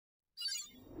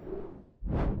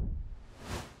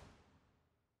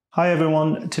Hi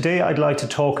everyone, today I'd like to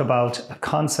talk about a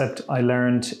concept I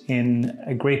learned in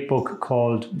a great book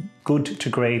called Good to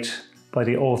Great by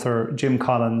the author Jim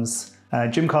Collins.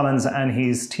 Jim Collins and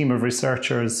his team of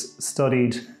researchers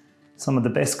studied some of the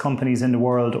best companies in the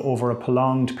world over a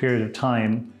prolonged period of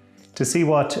time to see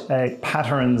what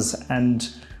patterns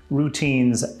and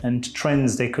routines and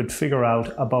trends they could figure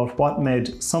out about what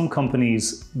made some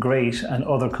companies great and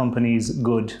other companies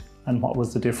good and what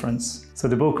was the difference. So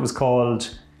the book was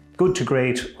called Good to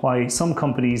Great, Why Some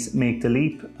Companies Make the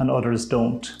Leap and Others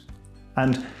Don't.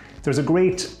 And there's a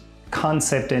great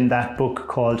concept in that book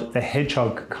called the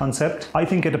Hedgehog Concept. I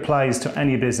think it applies to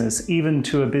any business, even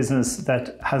to a business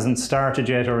that hasn't started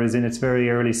yet or is in its very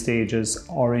early stages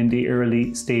or in the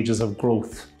early stages of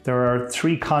growth. There are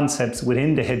three concepts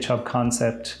within the Hedgehog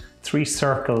Concept, three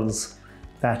circles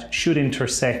that should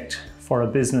intersect for a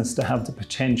business to have the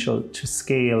potential to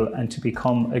scale and to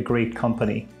become a great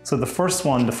company. So the first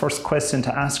question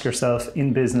to ask yourself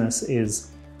in business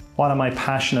is, what am I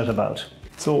passionate about?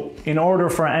 So in order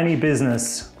for any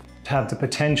business to have the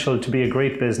potential to be a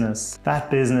great business,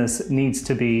 that business needs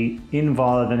to be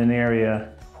involved in an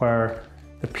area where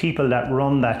the people that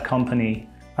run that company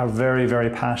are very, very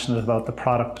passionate about the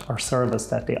product or service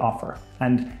that they offer.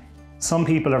 And some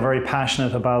people are very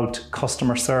passionate about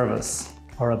customer service,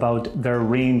 or about their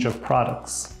range of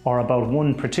products, or about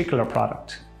one particular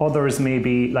product. Others may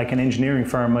be, like an engineering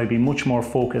firm, might be much more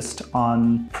focused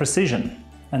on precision.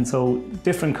 And so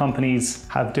different companies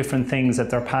have different things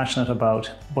that they're passionate about,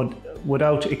 but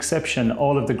without exception,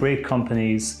 all of the great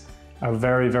companies are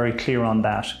very, very clear on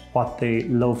that, what they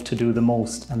love to do the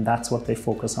most, and that's what they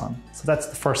focus on. So that's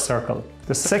the first circle.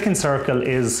 The second circle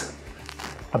is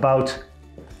about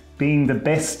being the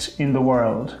best in the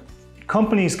world.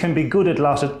 Companies can be good at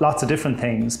lots of different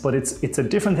things, but it's a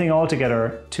different thing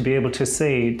altogether to be able to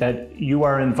say that you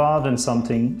are involved in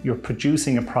something, you're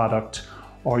producing a product,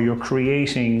 or you're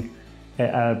creating,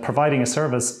 providing a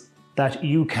service that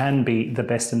you can be the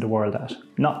best in the world at.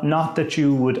 Not that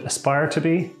you would aspire to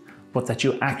be, but that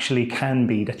you actually can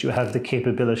be, that you have the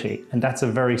capability. And that's a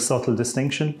very subtle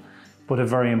distinction, but a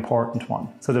very important one.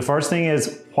 So the first thing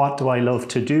is, what do I love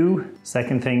to do?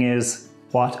 Second thing is,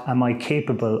 what am I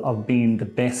capable of being the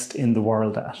best in the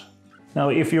world at? Now,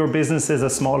 if your business is a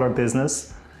smaller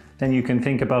business, then you can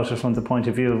think about it from the point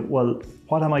of view of, well,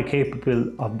 what am I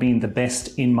capable of being the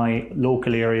best in my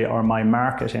local area or my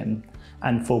market in,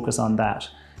 and focus on that.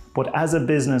 But as a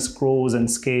business grows and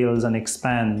scales and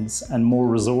expands and more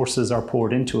resources are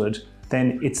poured into it,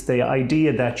 then it's the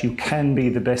idea that you can be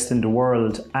the best in the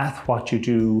world at what you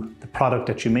do, the product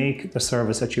that you make, the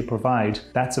service that you provide.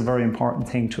 That's a very important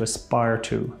thing to aspire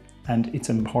to. And it's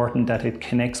important that it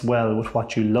connects well with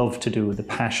what you love to do, the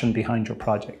passion behind your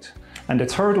project. And the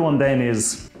third one then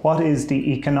is, what is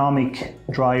the economic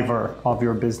driver of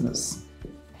your business?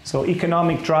 So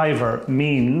economic driver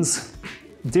means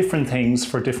different things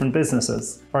for different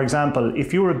businesses. For example,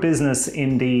 if you're a business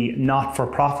in the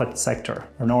not-for-profit sector,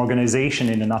 or an organization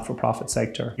in the not-for-profit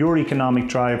sector, your economic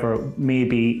driver may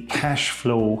be cash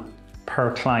flow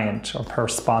per client or per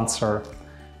sponsor,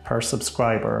 per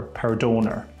subscriber, per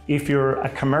donor. If you're a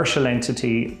commercial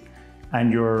entity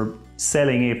and you're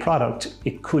selling a product,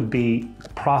 it could be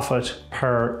profit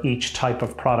per each type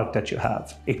of product that you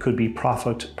have. It could be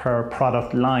profit per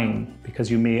product line,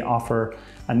 because you may offer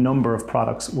a number of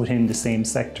products within the same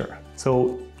sector.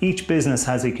 So each business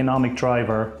has economic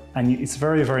driver, and it's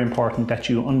very, very important that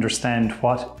you understand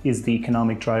what is the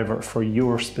economic driver for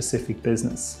your specific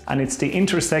business. And it's the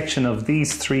intersection of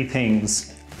these three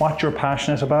things: what you're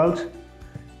passionate about,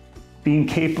 being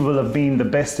capable of being the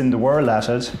best in the world at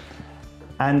it,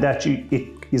 and that it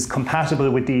is compatible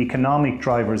with the economic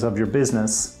drivers of your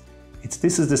business.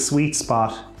 This is the sweet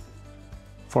spot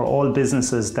for all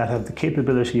businesses that have the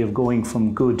capability of going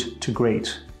from good to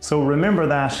great. So remember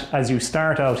that as you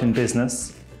start out in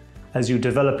business, as you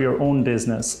develop your own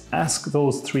business, ask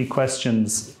those three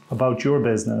questions about your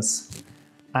business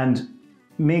and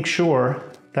make sure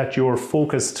that you're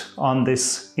focused on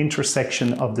this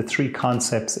intersection of the three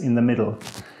concepts in the middle.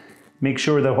 Make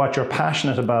sure that what you're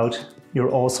passionate about,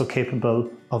 you're also capable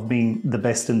of being the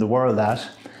best in the world at,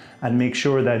 and make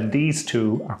sure that these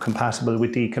two are compatible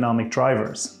with the economic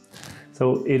drivers.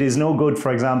 So it is no good,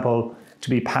 for example, to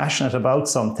be passionate about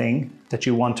something that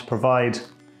you want to provide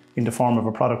in the form of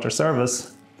a product or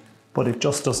service, but it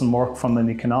just doesn't work from an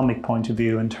economic point of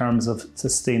view in terms of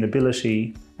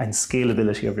sustainability and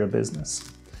scalability of your business.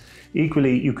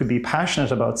 Equally, you could be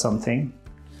passionate about something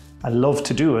and love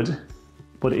to do it,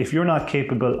 but if you're not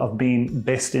capable of being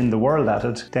best in the world at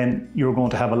it, then you're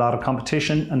going to have a lot of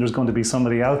competition, and there's going to be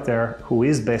somebody out there who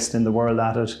is best in the world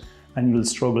at it, and you'll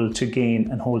struggle to gain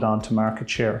and hold on to market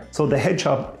share. So the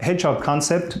Hedgehog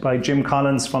Concept by Jim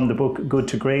Collins from the book Good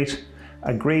to Great,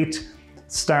 a great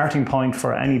starting point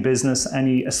for any business,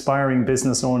 any aspiring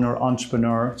business owner,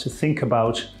 entrepreneur, to think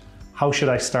about how should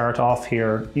I start off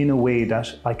here in a way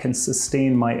that I can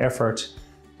sustain my effort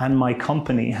and my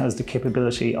company has the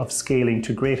capability of scaling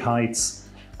to great heights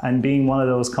and being one of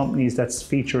those companies that's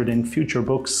featured in future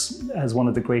books as one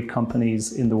of the great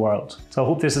companies in the world. So I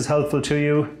hope this is helpful to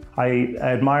you. I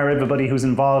admire everybody who's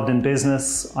involved in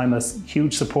business. I'm a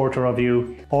huge supporter of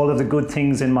you. All of the good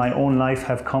things in my own life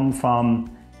have come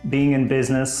from being in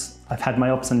business. I've had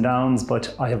my ups and downs,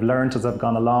 but I have learned as I've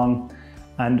gone along.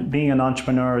 And being an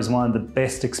entrepreneur is one of the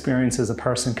best experiences a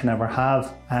person can ever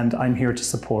have. And I'm here to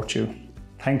support you.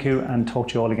 Thank you, and talk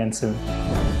to you all again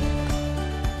soon.